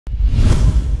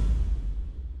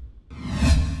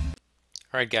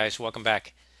Alright guys, welcome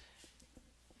back.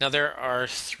 Now there are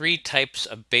three types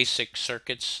of basic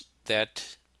circuits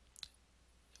that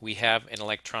we have in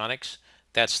electronics.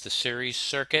 That's the series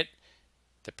circuit,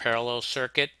 the parallel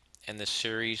circuit, and the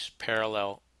series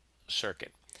parallel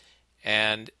circuit.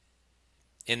 And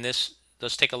in this,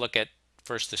 let's take a look at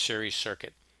first the series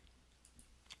circuit.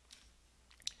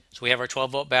 So we have our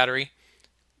 12-volt battery.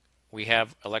 We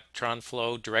have electron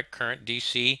flow, direct current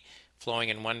DC flowing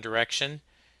in one direction.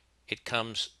 It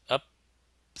comes up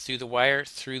through the wire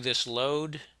through this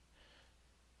load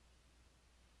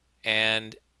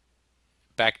and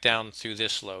back down through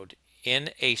this load.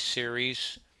 In a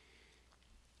series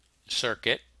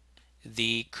circuit,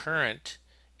 the current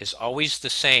is always the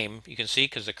same. You can see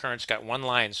because the current's got one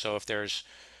line, so if there's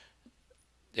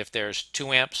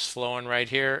 2 amps flowing right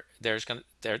here,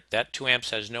 that 2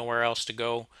 amps has nowhere else to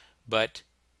go but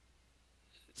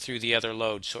through the other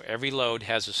load. So every load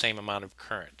has the same amount of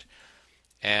current.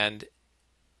 And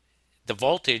the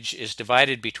voltage is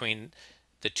divided between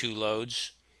the two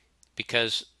loads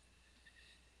because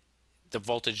the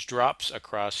voltage drops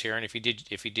across here. And if you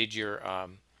did your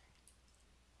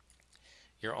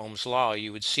Ohm's law,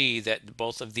 you would see that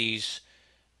both of these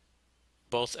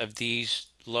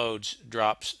loads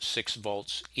drops 6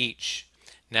 volts each.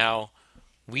 Now,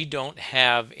 we don't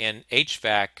have in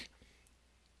HVAC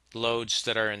loads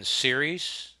that are in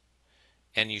series,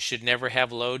 and you should never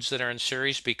have loads that are in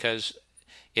series because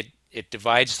it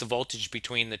divides the voltage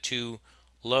between the two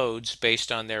loads based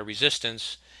on their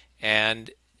resistance, and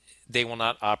they will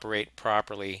not operate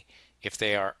properly if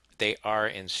they are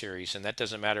in series. And that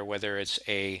doesn't matter whether it's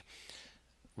a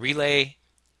relay,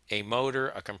 a motor,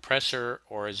 a compressor,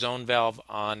 or a zone valve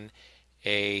on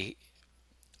a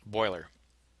boiler.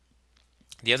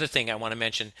 The other thing I want to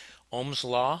mention, Ohm's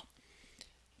law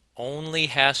only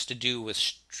has to do with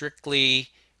strictly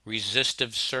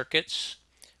resistive circuits,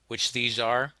 which these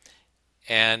are.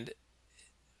 And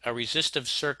a resistive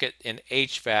circuit in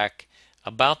HVAC,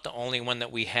 about the only one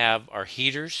that we have are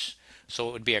heaters. So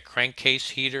it would be a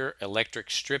crankcase heater,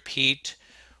 electric strip heat,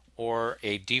 or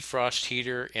a defrost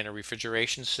heater in a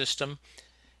refrigeration system.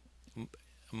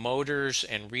 Motors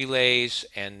and relays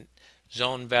and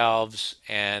zone valves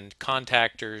and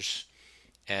contactors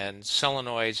and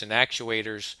solenoids and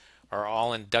actuators are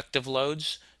all inductive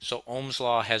loads. So Ohm's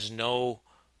law has no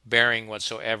bearing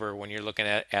whatsoever when you're looking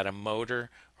at a motor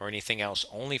or anything else.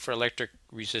 Only for electric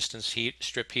resistance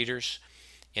strip heaters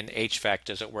in HVAC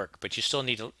does it work. But you still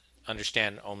need to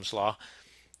understand Ohm's law.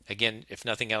 Again, if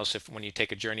nothing else, when you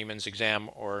take a journeyman's exam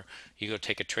or you go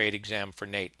take a trade exam for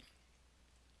NATE.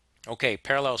 Okay,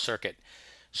 parallel circuit.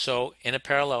 So in a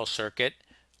parallel circuit,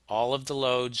 all of the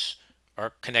loads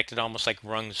are connected almost like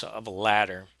rungs of a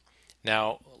ladder.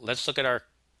 Now, let's look at our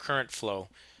current flow.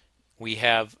 We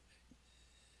have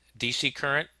DC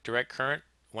current, direct current,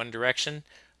 one direction,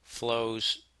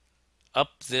 flows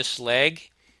up this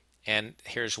leg, and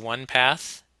here's one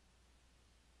path.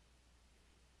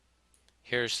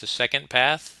 Here's the second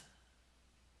path,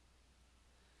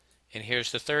 and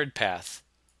here's the third path.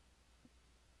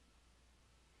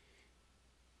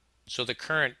 So the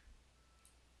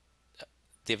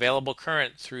available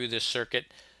current through this circuit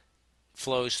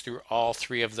flows through all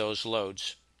three of those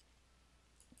loads.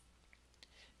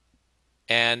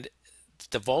 And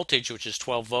the voltage, which is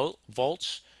 12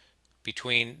 volts,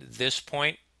 between this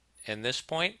point and this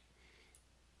point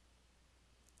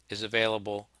is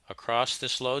available across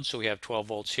this load. So we have 12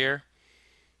 volts here,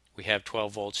 we have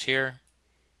 12 volts here,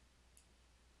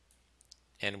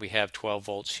 and we have 12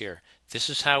 volts here. This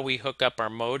is how we hook up our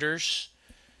motors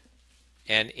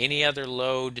and any other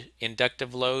load,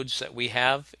 inductive loads that we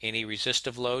have, any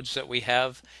resistive loads that we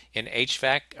have in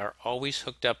HVAC are always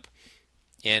hooked up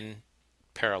in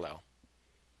parallel,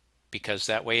 because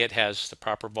that way it has the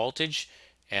proper voltage,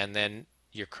 and then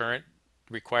your current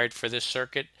required for this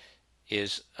circuit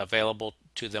is available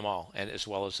to them all, and as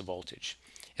well as the voltage.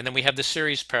 And then we have the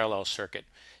series parallel circuit,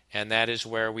 and that is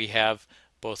where we have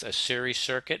both a series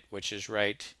circuit, which is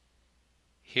right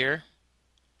here,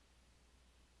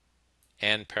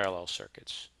 and parallel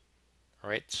circuits. All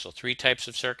right, so three types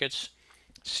of circuits: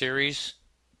 series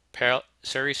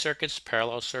circuits,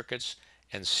 parallel circuits,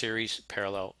 and series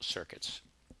parallel circuits.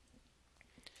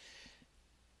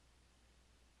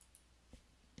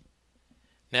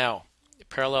 Now,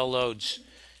 parallel loads,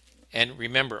 and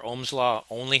remember, Ohm's law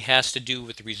only has to do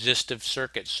with resistive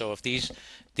circuits. So if these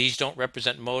don't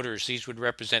represent motors, these would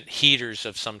represent heaters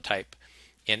of some type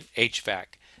in HVAC.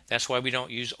 That's why we don't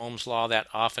use Ohm's law that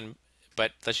often,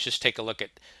 but let's just take a look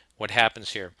at what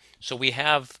happens here. So we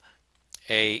have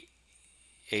a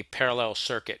parallel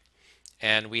circuit,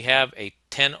 and we have a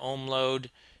 10 ohm load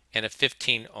and a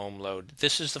 15 ohm load.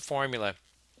 This is the formula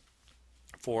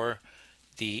for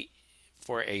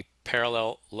a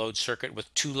parallel load circuit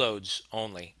with two loads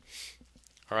only.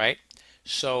 All right,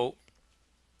 so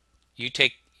you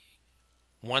take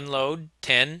one load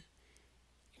 10,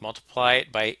 multiply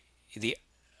it by the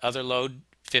other load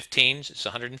 15, it's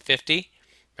 150.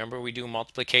 Remember, we do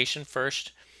multiplication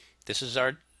first.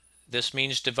 This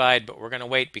means divide, but we're going to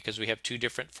wait because we have two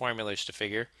different formulas to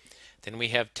figure. Then we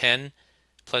have 10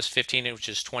 plus 15, which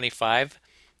is 25,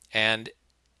 and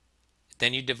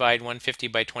then you divide 150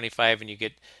 by 25 and you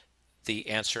get the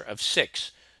answer of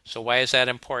 6. So why is that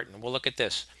important? Well, look at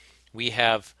this. We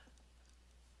have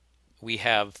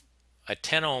a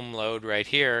 10 ohm load right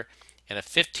here and a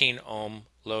 15 ohm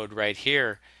load right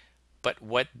here, but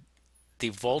what the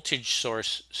voltage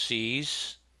source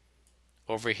sees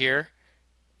over here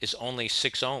is only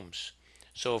 6 ohms.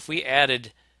 So if we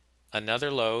added another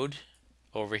load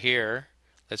over here,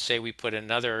 let's say we put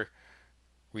another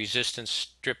resistance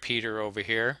strip heater over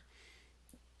here,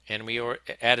 and we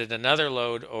added another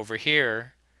load over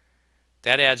here,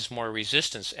 that adds more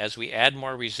resistance. As we add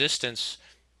more resistance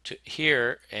to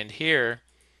here and here,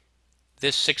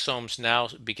 this 6 ohms now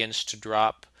begins to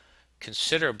drop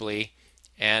considerably,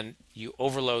 and you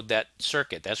overload that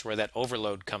circuit. That's where that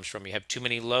overload comes from. You have too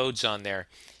many loads on there.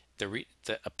 The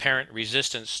apparent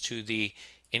resistance to the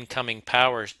incoming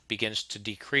power begins to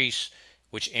decrease,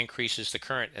 which increases the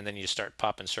current, and then you start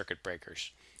popping circuit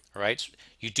breakers. All right, so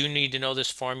you do need to know this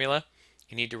formula.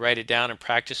 You need to write it down and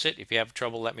practice it. If you have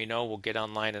trouble, let me know. We'll get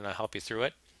online and I'll help you through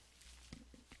it.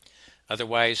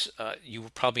 Otherwise, you will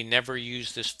probably never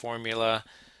use this formula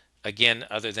again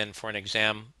other than for an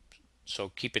exam.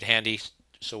 So keep it handy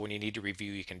so when you need to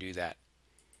review, you can do that.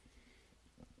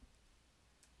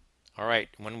 All right,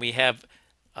 when we have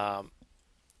a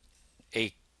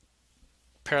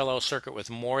parallel circuit with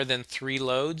more than 3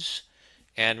 loads,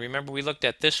 and remember we looked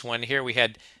at this one here, we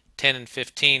had 10 and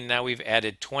 15, now we've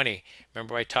added 20.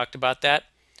 Remember I talked about that?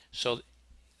 So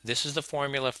this is the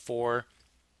formula for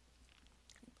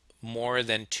more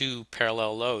than 2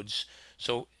 parallel loads.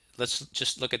 So let's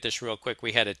just look at this real quick.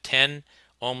 We had a 10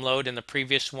 ohm load in the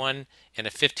previous one and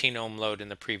a 15 ohm load in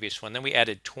the previous one. Then we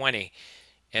added 20.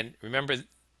 And remember,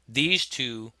 these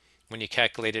two, when you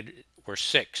calculated, were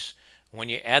 6. When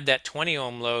you add that 20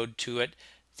 ohm load to it,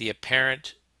 the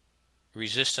apparent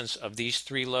resistance of these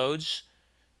 3 loads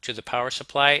to the power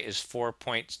supply is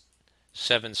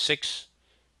 4.76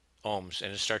 ohms,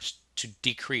 and it starts to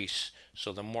decrease.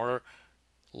 So the more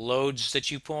loads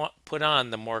that you put on,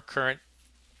 the more current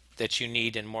that you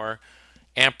need and more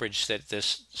amperage that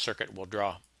this circuit will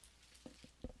draw.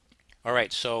 All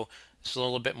right, so it's a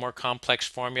little bit more complex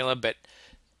formula, but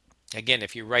again,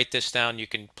 if you write this down, you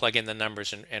can plug in the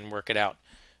numbers and work it out.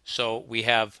 So we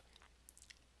have,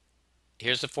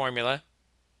 here's the formula.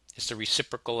 It's the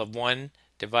reciprocal of 1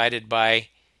 divided by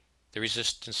the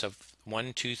resistance of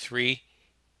 1, 2, 3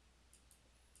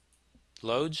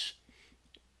 loads.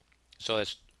 So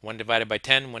that's 1 divided by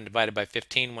 10, 1 divided by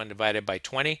 15, 1 divided by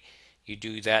 20. You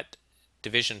do that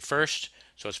division first.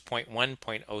 So it's 0.1,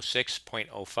 0.06,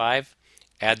 0.05.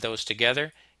 Add those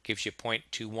together, gives you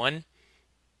 0.21.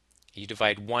 You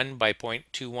divide 1 by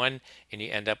 0.21 and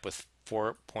you end up with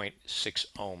 4.6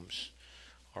 ohms.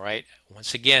 All right,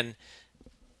 once again,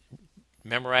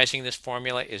 memorizing this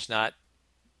formula is not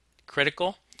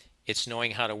critical. It's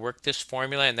knowing how to work this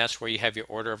formula, and that's where you have your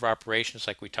order of operations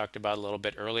like we talked about a little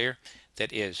bit earlier.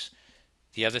 That is.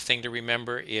 The other thing to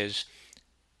remember is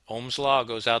Ohm's law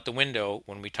goes out the window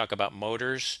when we talk about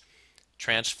motors,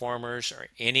 transformers, or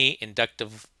any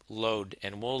inductive load,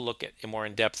 and we'll look at it more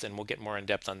in depth, and we'll get more in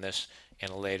depth on this in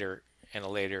a later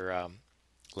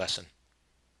lesson.